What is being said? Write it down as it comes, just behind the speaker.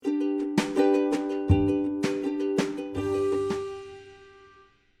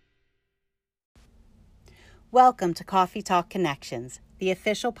Welcome to Coffee Talk Connections, the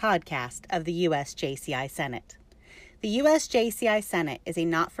official podcast of the USJCI Senate. The USJCI Senate is a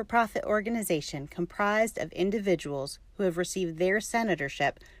not-for-profit organization comprised of individuals who have received their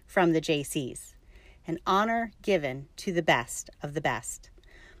senatorship from the JCs, an honor given to the best of the best.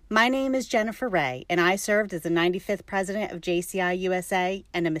 My name is Jennifer Ray, and I served as the 95th president of JCI USA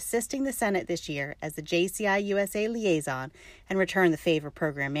and am assisting the Senate this year as the JCI USA liaison and return the favor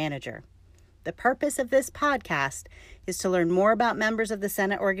program manager. The purpose of this podcast is to learn more about members of the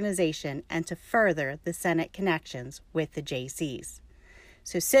Senate organization and to further the Senate connections with the JCs.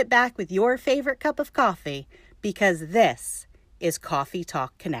 So sit back with your favorite cup of coffee because this is Coffee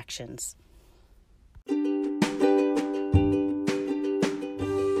Talk Connections.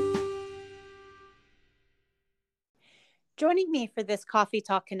 Joining me for this Coffee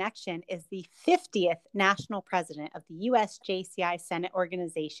Talk Connection is the 50th National President of the USJCI Senate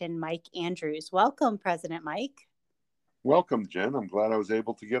Organization, Mike Andrews. Welcome, President Mike. Welcome, Jen. I'm glad I was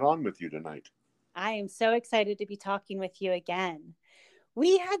able to get on with you tonight. I am so excited to be talking with you again.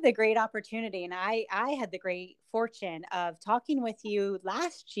 We had the great opportunity, and I had the great fortune of talking with you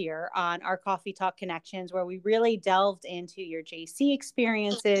last year on our Coffee Talk Connections, where we really delved into your JC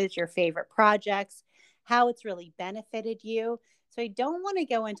experiences, your favorite projects, how it's really benefited you. So I don't want to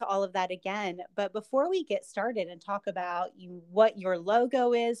go into all of that again, but before we get started and talk about what your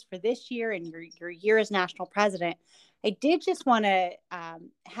logo is for this year and your year as national president, I did just want to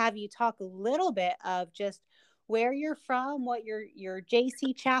have you talk a little bit of just where you're from, what your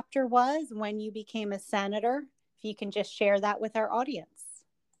JC chapter was when you became a senator. If you can just share that with our audience.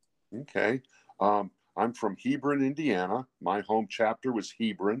 Okay. I'm from Hebron, Indiana. My home chapter was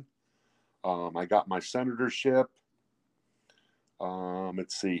Hebron. I got my senatorship,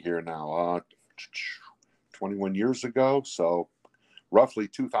 let's see here now, 21 years ago, so roughly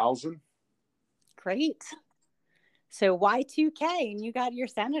 2000. Great. So Y2K, and you got your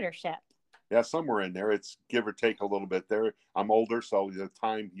senatorship. Yeah, somewhere in there. It's give or take a little bit there. I'm older, so the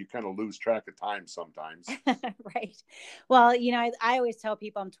time, you kind of lose track of time sometimes. Right. Well, I always tell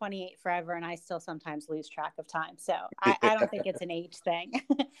people I'm 28 forever, and I still sometimes lose track of time. So I don't think it's an age thing.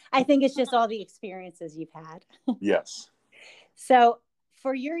 I think it's just all the experiences you've had. Yes. So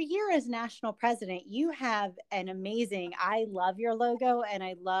for your year as national president, you have an amazing, I love your logo and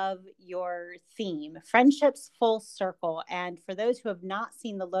I love your theme, Friendships Full Circle. And for those who have not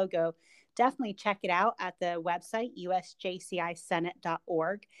seen the logo, definitely check it out at the website,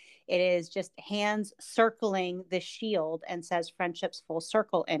 usjcisenate.org. It is just hands circling the shield and says Friendships Full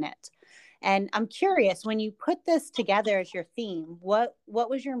Circle in it. And I'm curious, when you put this together as your theme, what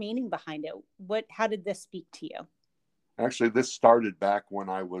was your meaning behind it? How did this speak to you? Actually, this started back when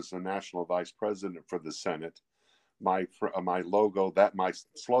I was a national vice president for the Senate. My logo, my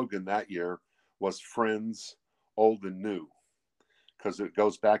slogan that year was Friends, Old and New, because it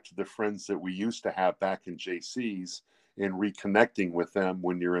goes back to the friends that we used to have back in JCs and reconnecting with them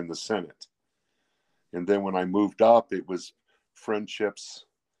when you're in the Senate. And then when I moved up, it was friendships,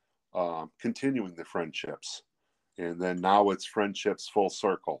 continuing the friendships. And then now it's Friendships Full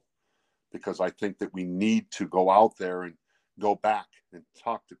Circle, because I think that we need to go out there and go back and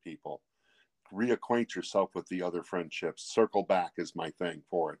talk to people, reacquaint yourself with the other friendships. Circle back is my thing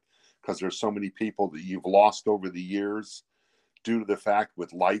for it, because there's so many people that you've lost over the years due to the fact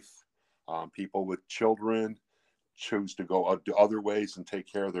with life. People with children choose to go other ways and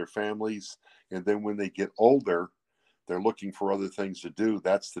take care of their families. And then when they get older, they're looking for other things to do.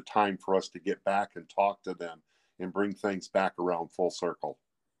 That's the time for us to get back and talk to them and bring things back around full circle.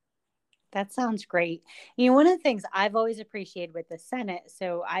 That sounds great. One of the things I've always appreciated with the Senate,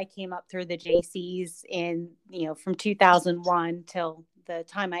 so I came up through the JCs from 2001 till the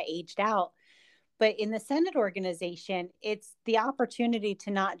time I aged out. But in the Senate organization, it's the opportunity to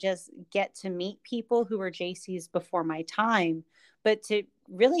not just get to meet people who were JCs before my time, but to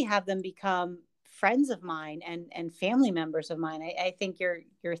really have them become friends of mine and family members of mine. I think your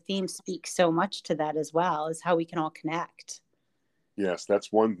theme speaks so much to that as well, as how we can all connect. Yes,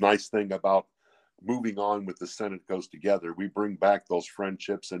 that's one nice thing about moving on with the Senate goes together. We bring back those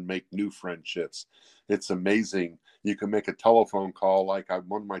friendships and make new friendships. It's amazing. You can make a telephone call.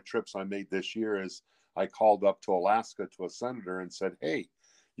 One of my trips I made this year is I called up to Alaska to a senator and said, "Hey,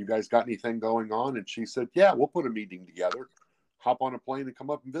 you guys got anything going on?" And she said, "Yeah, we'll put a meeting together. Hop on a plane and come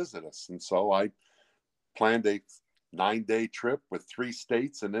up and visit us." And so I planned a 9-day trip with 3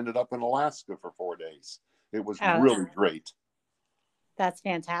 states and ended up in Alaska for 4 days. It was really great. That's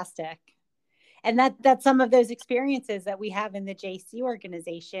fantastic. And that's some of those experiences that we have in the JC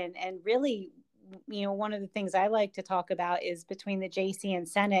organization. And really, one of the things I like to talk about is between the JC and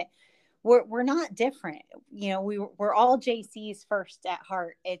Senate, we're not different. We're all JCs first at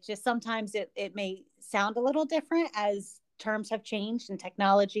heart. It just sometimes it may sound a little different as terms have changed and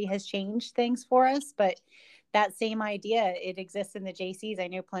technology has changed things for us, but that same idea, it exists in the JCs. I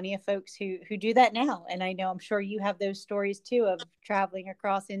know plenty of folks who do that now, and I know I'm sure you have those stories too of traveling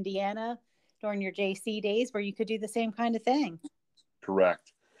across Indiana during your JC days where you could do the same kind of thing.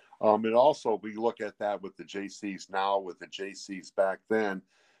 Correct. And also, we look at that with the JCs now, with the JCs back then,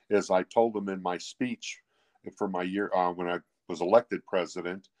 as I told them in my speech for my year when I was elected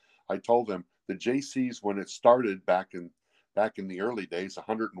president. I told them the JCs, when it started back in the early days,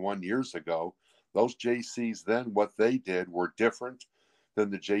 101 years ago, those JCs then, what they did were different than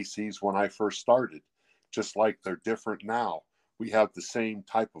the JCs when I first started, just like they're different now. We have the same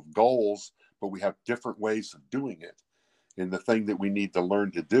type of goals, but we have different ways of doing it. And the thing that we need to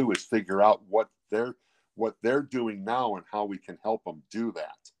learn to do is figure out what they're doing now and how we can help them do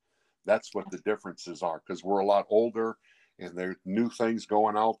that. That's what the differences are, because we're a lot older and there's new things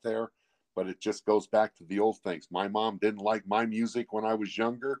going out there, but it just goes back to the old things. My mom didn't like my music when I was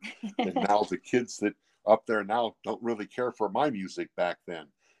younger, and now the kids that up there now don't really care for my music back then.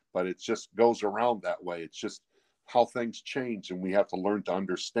 But it just goes around that way. It's just how things change, and we have to learn to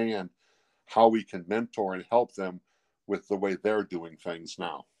understand how we can mentor and help them with the way they're doing things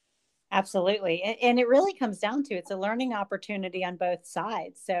now. Absolutely. And it really comes down to it's a learning opportunity on both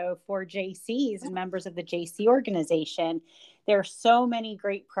sides. So for JCs and members of the JC organization, there are so many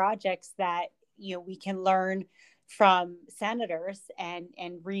great projects that we can learn from senators and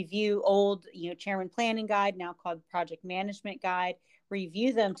review old chairman planning guide, now called project management guide,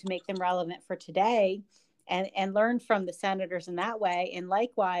 review them to make them relevant for today, and learn from the senators in that way. And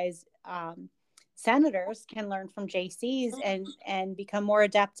likewise, senators can learn from JCs and become more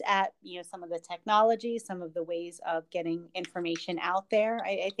adept at some of the technology, some of the ways of getting information out there.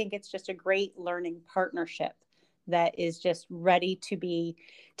 I think it's just a great learning partnership that is just ready to be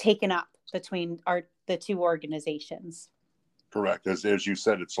taken up between the two organizations. Correct. As you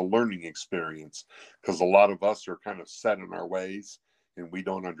said, it's a learning experience, because a lot of us are kind of set in our ways and we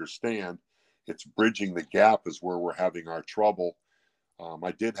don't understand. It's bridging the gap is where we're having our trouble.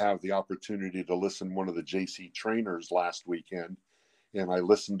 I did have the opportunity to listen to one of the JC trainers last weekend, and I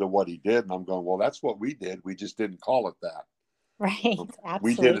listened to what he did, and I'm going, well, that's what we did. We just didn't call it that. Right. Absolutely.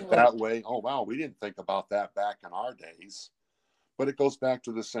 We did it that way. Oh, wow. We didn't think about that back in our days. But it goes back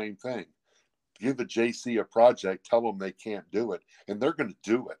to the same thing. Give a JC a project, tell them they can't do it, and they're going to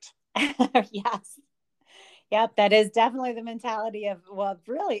do it. Yes. Yep, that is definitely the mentality of, well,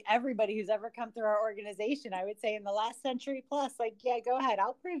 really everybody who's ever come through our organization, I would say in the last century plus, like, yeah, go ahead,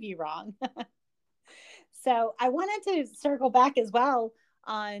 I'll prove you wrong. So I wanted to circle back as well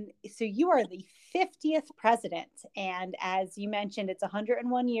on, so you are the 50th president. And as you mentioned, it's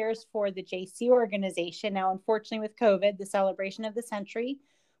 101 years for the JC organization. Now, unfortunately, with COVID, the celebration of the century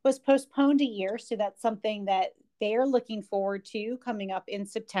was postponed a year. So that's something that they are looking forward to coming up in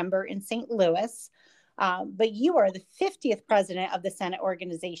September in St. Louis. But you are the 50th president of the Senate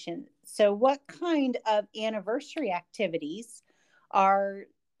organization. So what kind of anniversary activities are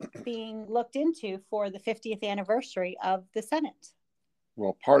being looked into for the 50th anniversary of the Senate?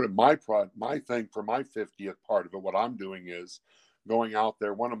 Well, part of my thing for my 50th part of it, what I'm doing is going out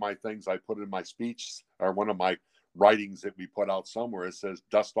there. One of my things I put in my speech, or one of my writings that we put out somewhere, it says,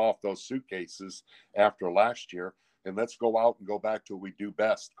 dust off those suitcases after last year, and let's go out and go back to what we do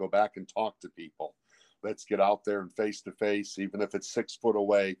best. Go back and talk to people. Let's get out there and face to face, even if it's 6 foot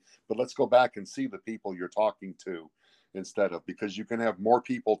away, but let's go back and see the people you're talking to instead of, because you can have more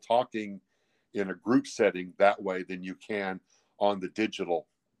people talking in a group setting that way than you can on the digital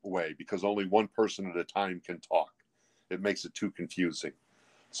way, because only one person at a time can talk. It makes it too confusing.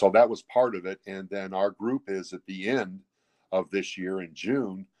 So that was part of it. And then our group is at the end of this year in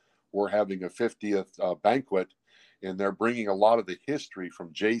June, we're having a 50th banquet, and they're bringing a lot of the history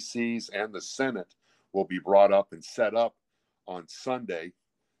from JC's and the Senate will be brought up and set up on Sunday.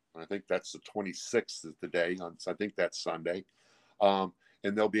 I think that's the 26th of the day. I think that's Sunday. And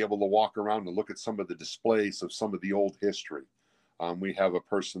they'll be able to walk around and look at some of the displays of some of the old history. We have a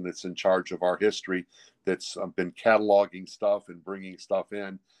person that's in charge of our history that's been cataloging stuff and bringing stuff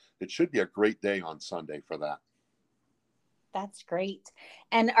in. It should be a great day on Sunday for that. That's great.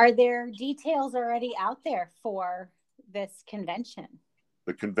 And are there details already out there for this convention?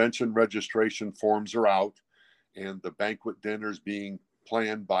 The convention registration forms are out, and the banquet dinners being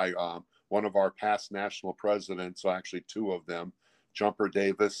planned by one of our past national presidents, actually 2 of them, Jumper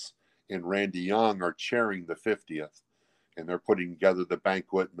Davis and Randy Young, are chairing the 50th. And they're putting together the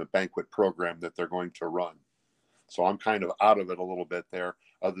banquet and the banquet program that they're going to run. So I'm kind of out of it a little bit there.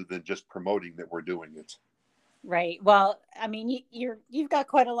 other than just promoting that we're doing it. Right. Well, I mean, you've got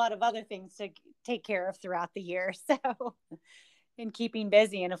quite a lot of other things to take care of throughout the year. So, in keeping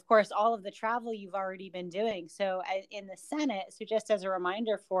busy, and of course, all of the travel you've already been doing. So, in the Senate, so just as a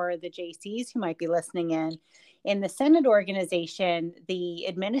reminder for the JCs who might be listening in the Senate organization, the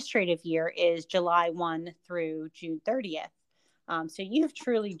administrative year is July 1 through June 30th. So you've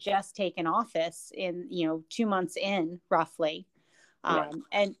truly just taken office in, 2 months in roughly. Right.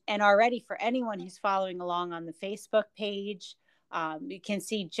 And already for anyone who's following along on the Facebook page, you can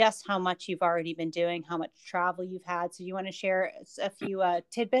see just how much you've already been doing, how much travel you've had. So you want to share a few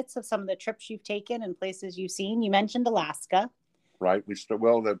tidbits of some of the trips you've taken and places you've seen? You mentioned Alaska. Right. We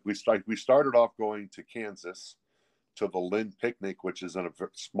started off going to Kansas to the Lynn Picnic, which is in a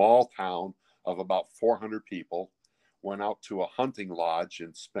small town of about 400 people. Went out to a hunting lodge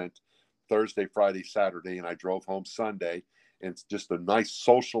and spent Thursday, Friday, Saturday, and I drove home Sunday. And it's just a nice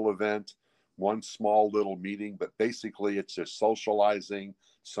social event, one small little meeting, but basically it's just socializing,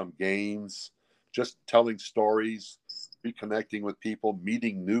 some games, just telling stories, reconnecting with people,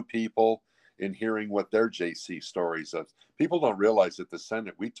 meeting new people, and hearing what their JC stories of. People don't realize at the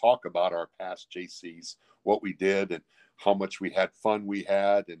Senate, we talk about our past JCs, what we did and how much we had fun we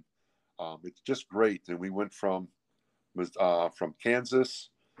had. And it's just great. And we went from Kansas.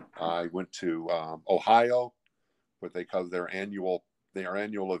 I went to Ohio, what they call their annual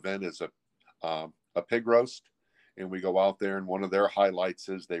event is a pig roast, and we go out there, and one of their highlights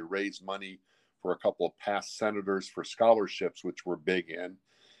is they raise money for a couple of past senators for scholarships, which we're big in,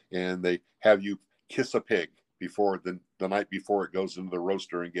 and they have you kiss a pig before the night before it goes into the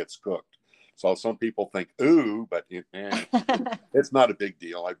roaster and gets cooked. So some people think ooh, but it's not a big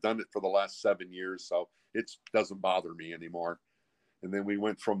deal. I've done it for the last 7 years, so it doesn't bother me anymore. And then we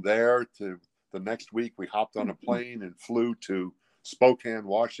went from there to the next week. We hopped on a plane and flew to Spokane,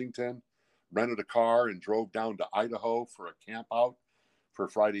 Washington, rented a car and drove down to Idaho for a camp out for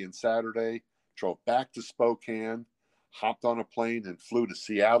Friday and Saturday, drove back to Spokane, hopped on a plane and flew to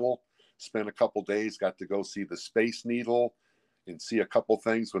Seattle, spent a couple days, got to go see the Space Needle and see a couple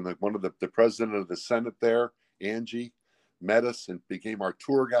things when one of the president of the Senate there, Angie, met us and became our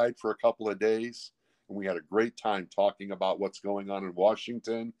tour guide for a couple of days. And we had a great time talking about what's going on in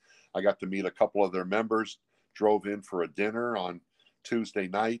Washington. I got to meet a couple of their members, drove in for a dinner on Tuesday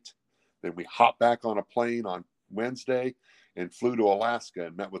night. Then we hopped back on a plane on Wednesday and flew to Alaska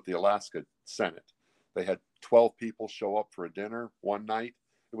and met with the Alaska Senate. They had 12 people show up for a dinner one night.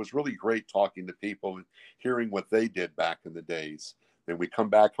 It was really great talking to people and hearing what they did back in the days. Then we come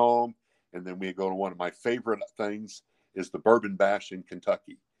back home, and then we go to one of my favorite things is the Bourbon Bash in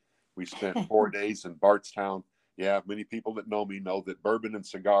Kentucky. We spent 4 days in Bardstown. Yeah, many people that know me know that bourbon and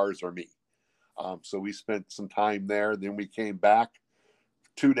cigars are me. So we spent some time there. Then we came back,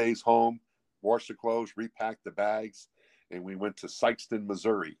 2 days home, washed the clothes, repacked the bags, and we went to Sikeston,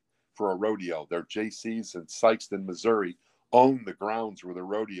 Missouri for a rodeo. Their JCs in Sikeston, Missouri own the grounds where the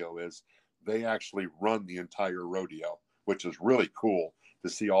rodeo is. They actually run the entire rodeo, which is really cool to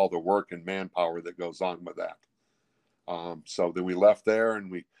see all the work and manpower that goes on with that. So then we left there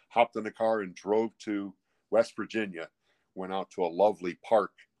and we hopped in the car and drove to West Virginia, went out to a lovely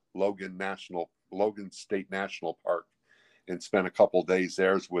park, Logan State National Park, and spent a couple days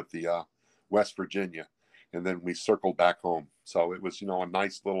there with the West Virginia. And then we circled back home. So it was, a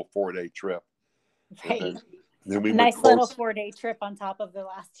nice little 4-day trip. Right. Then we a nice little 4-day trip on top of the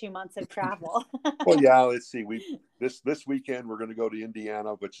last 2 months of travel. Well, yeah, let's see. This weekend we're going to go to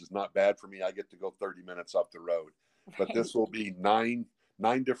Indiana, which is not bad for me. I get to go 30 minutes up the road. But Right. this will be nine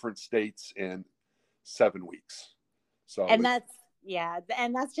different states in 7 weeks. So and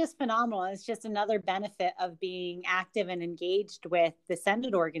that's just phenomenal. It's just another benefit of being active and engaged with the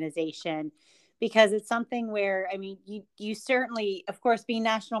Senate organization, because it's something where, I mean, you certainly, of course, being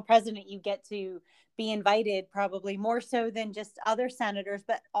national president, you get to be invited probably more so than just other senators,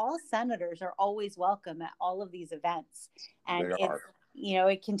 but all senators are always welcome at all of these events. And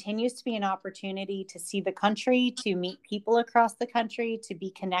it continues to be an opportunity to see the country, to meet people across the country, to be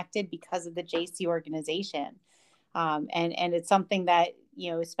connected because of the JC organization. And it's something that,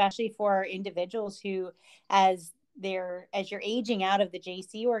 especially for individuals who, as you're aging out of the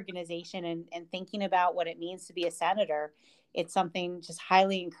JC organization and thinking about what it means to be a senator, it's something just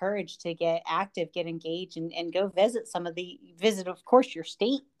highly encouraged to get active, get engaged, and go visit of course, your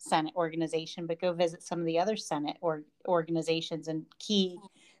state Senate organization, but go visit some of the other Senate organizations and key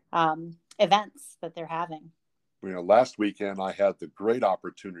events that they're having. Last weekend I had the great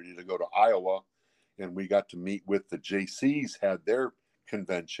opportunity to go to Iowa, and we got to meet with the JCs, had their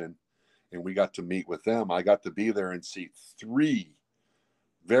convention, and we got to meet with them. I got to be there and see 3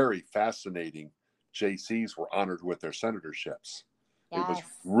 very fascinating JCs were honored with their senadorships. It was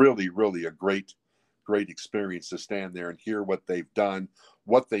Yes. really, really a great, great experience to stand there and hear what they've done,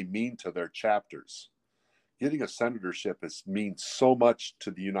 what they mean to their chapters. Getting a senatorship means so much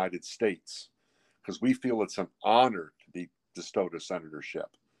to the United States because we feel it's an honor to be bestowed a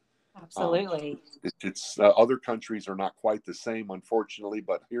senatorship. Absolutely. It's other countries are not quite the same, unfortunately,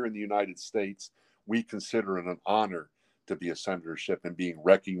 but here in the United States, we consider it an honor to be a senatorship and being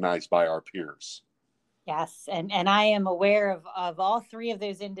recognized by our peers. Yes, and I am aware of all three of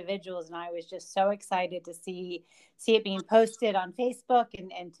those individuals, and I was just so excited to see it being posted on Facebook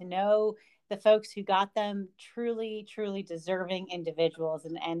and to know the folks who got them, truly, truly deserving individuals,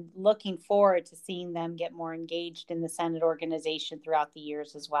 and looking forward to seeing them get more engaged in the Senate organization throughout the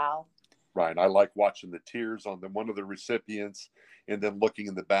years as well. Right. I like watching the tears on one of the recipients and then looking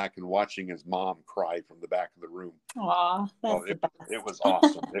in the back and watching his mom cry from the back of the room. Aw, that's Oh, the best. it was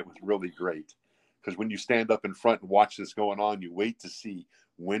awesome. It was really great. Because when you stand up in front and watch this going on, you wait to see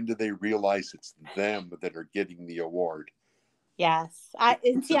when do they realize it's them that are getting the award. Yes. I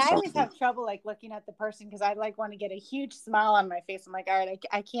always Something. have trouble like looking at the person because I like want to get a huge smile on my face. I'm like, all right,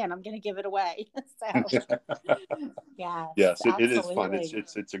 I can't. I'm going to give it away. So, yes, Yes, it is fun. absolutely.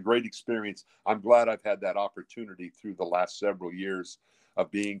 It's a great experience. I'm glad I've had that opportunity through the last several years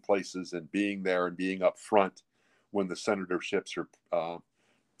of being places and being there and being up front when the senadorships are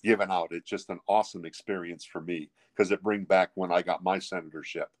given out. It's just an awesome experience for me because it brings back when I got my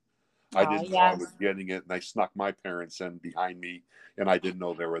senatorship. I Oh, didn't know I yes. was getting it, and they snuck my parents in behind me, and I didn't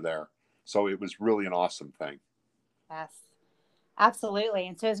know they were there. So it was really an awesome thing. Yes. Absolutely.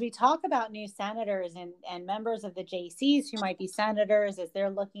 And so as we talk about new senators and members of the JCs who might be senators as they're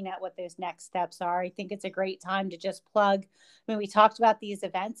looking at what those next steps are, I think it's a great time to just plug. I mean, we talked about these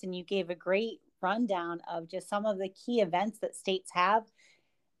events and you gave a great rundown of just some of the key events that states have.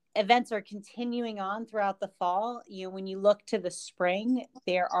 Events are continuing on throughout the fall. When you look to the spring,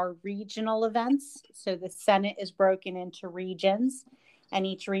 there are regional events. So the Senate is broken into regions, and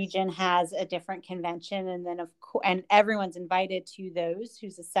each region has a different convention. And then, and everyone's invited to those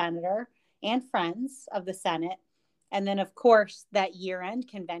who's a senator and friends of the Senate. And then, of course, that year-end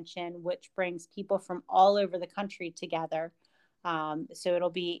convention, which brings people from all over the country together. So it'll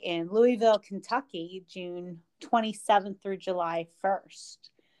be in Louisville, Kentucky, June 27th through July 1st.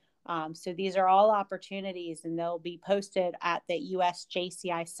 So these are all opportunities and they'll be posted at the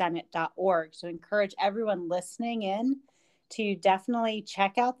usjcisenate.org. So encourage everyone listening in to definitely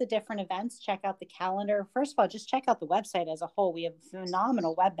check out the different events, check out the calendar. First of all, just check out the website as a whole. We have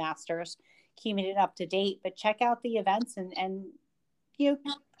phenomenal webmasters keeping it up to date, but check out the events and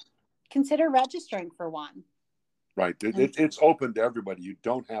consider registering for one. Right. It's open to everybody. You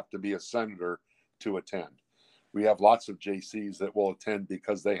don't have to be a senator to attend. We have lots of JCs that will attend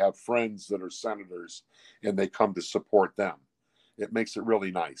because they have friends that are senators and they come to support them. It makes it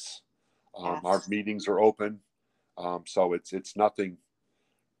really nice. Yes. Our meetings are open. So it's nothing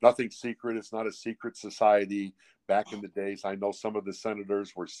secret. It's not a secret society. Back in the days, I know some of the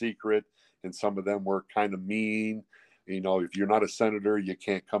senators were secret and some of them were kind of mean. If you're not a senator, you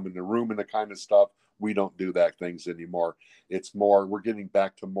can't come in the room and the kind of stuff. We don't do that things anymore. It's more, we're getting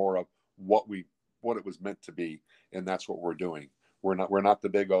back to more of what it was meant to be, and that's what we're doing. We're not the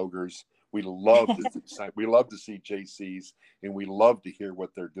big ogres. We love to see JCs, and we love to hear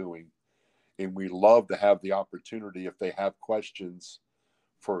what they're doing, and we love to have the opportunity if they have questions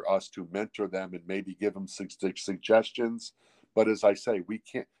for us to mentor them and maybe give them suggestions. But as I say, we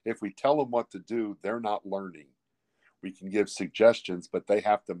can't, if we tell them what to do, they're not learning. We can give suggestions, but they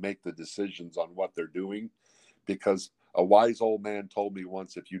have to make the decisions on what they're doing, because a wise old man told me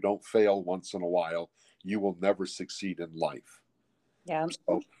once, if you don't fail once in a while, you will never succeed in life. Yeah.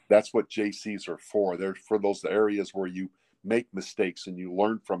 So that's what JCs are for. They're for those areas where you make mistakes and you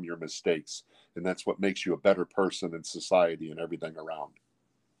learn from your mistakes. And that's what makes you a better person in society and everything around.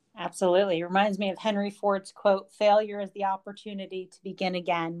 Absolutely. It reminds me of Henry Ford's quote, failure is the opportunity to begin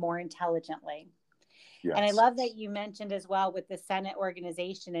again more intelligently. Yes. And I love that you mentioned as well with the Senate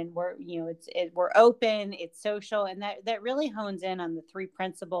organization, and we're open, it's social, and that really hones in on the three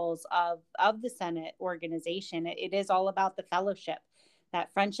principles of the Senate organization. It is all about the fellowship,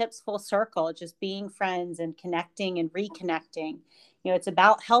 that friendship's full circle, just being friends and connecting and reconnecting. It's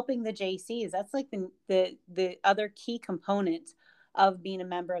about helping the JCs. That's like the other key component of being a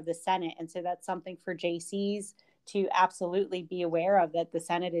member of the Senate. And so that's something for JCs to absolutely be aware of, that the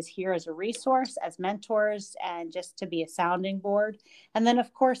Senate is here as a resource, as mentors, and just to be a sounding board. And then,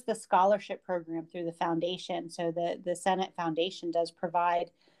 of course, the scholarship program through the foundation. So the Senate Foundation does provide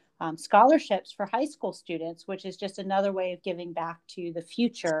scholarships for high school students, which is just another way of giving back to the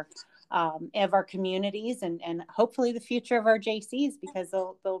future of our communities and hopefully the future of our JCs, because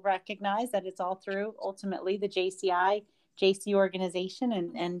they'll recognize that it's all through ultimately the JC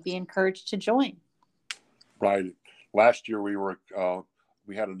organization and be encouraged to join. Right. Last year we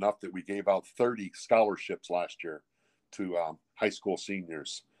had enough that we gave out 30 scholarships last year to high school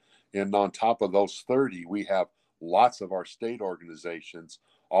seniors. And on top of those 30, we have lots of our state organizations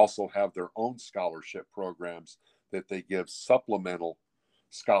also have their own scholarship programs that they give supplemental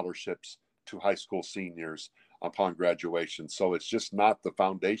scholarships to high school seniors upon graduation. So it's just not the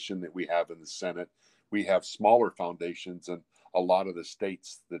foundation that we have in the Senate. We have smaller foundations and a lot of the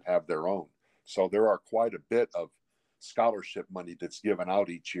states that have their own. So there are quite a bit of scholarship money that's given out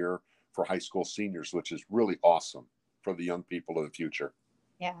each year for high school seniors, which is really awesome for the young people of the future.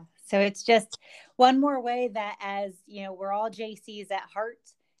 Yeah. So it's just one more way that, as you know, we're all JCs at heart,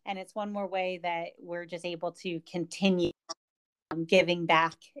 and it's one more way that we're just able to continue giving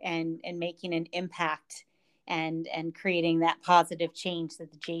back and making an impact and creating that positive change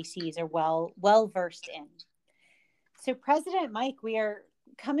that the JCs are well versed in. So President Mike, we are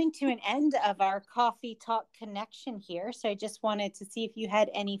coming to an end of our Coffee Talk Connection here. So I just wanted to see if you had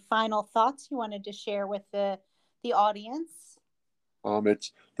any final thoughts you wanted to share with the audience.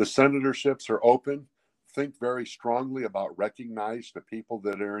 It's the senatorships are open. Think very strongly about recognize the people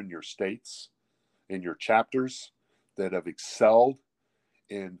that are in your states, in your chapters that have excelled,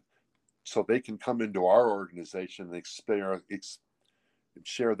 and so they can come into our organization and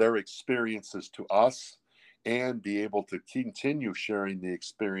share their experiences to us and be able to continue sharing the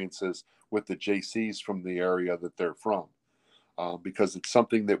experiences with the JCs from the area that they're from, because it's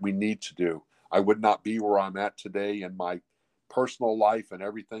something that we need to do. I would not be where I'm at today in my personal life and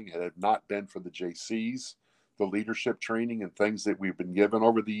everything had it not been for the JCs, the leadership training and things that we've been given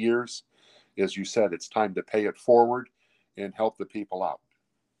over the years. As you said, it's time to pay it forward and help the people out.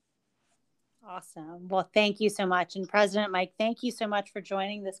 Awesome. Well, thank you so much. And President Mike, thank you so much for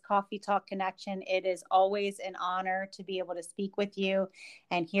joining this Coffee Talk Connection. It is always an honor to be able to speak with you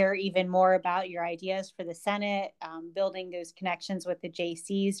and hear even more about your ideas for the Senate, building those connections with the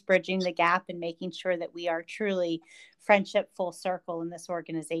JCs, bridging the gap, and making sure that we are truly friendship full circle in this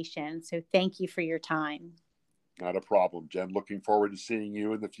organization. So thank you for your time. Not a problem, Jen. Looking forward to seeing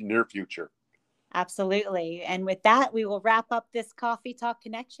you in the near future. Absolutely. And with that, we will wrap up this Coffee Talk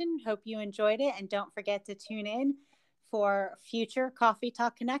Connection. Hope you enjoyed it. And don't forget to tune in for future Coffee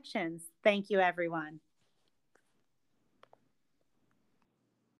Talk Connections. Thank you, everyone.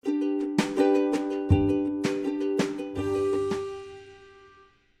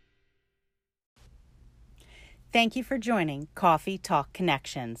 Thank you for joining Coffee Talk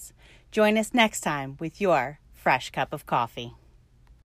Connections. Join us next time with your fresh cup of coffee.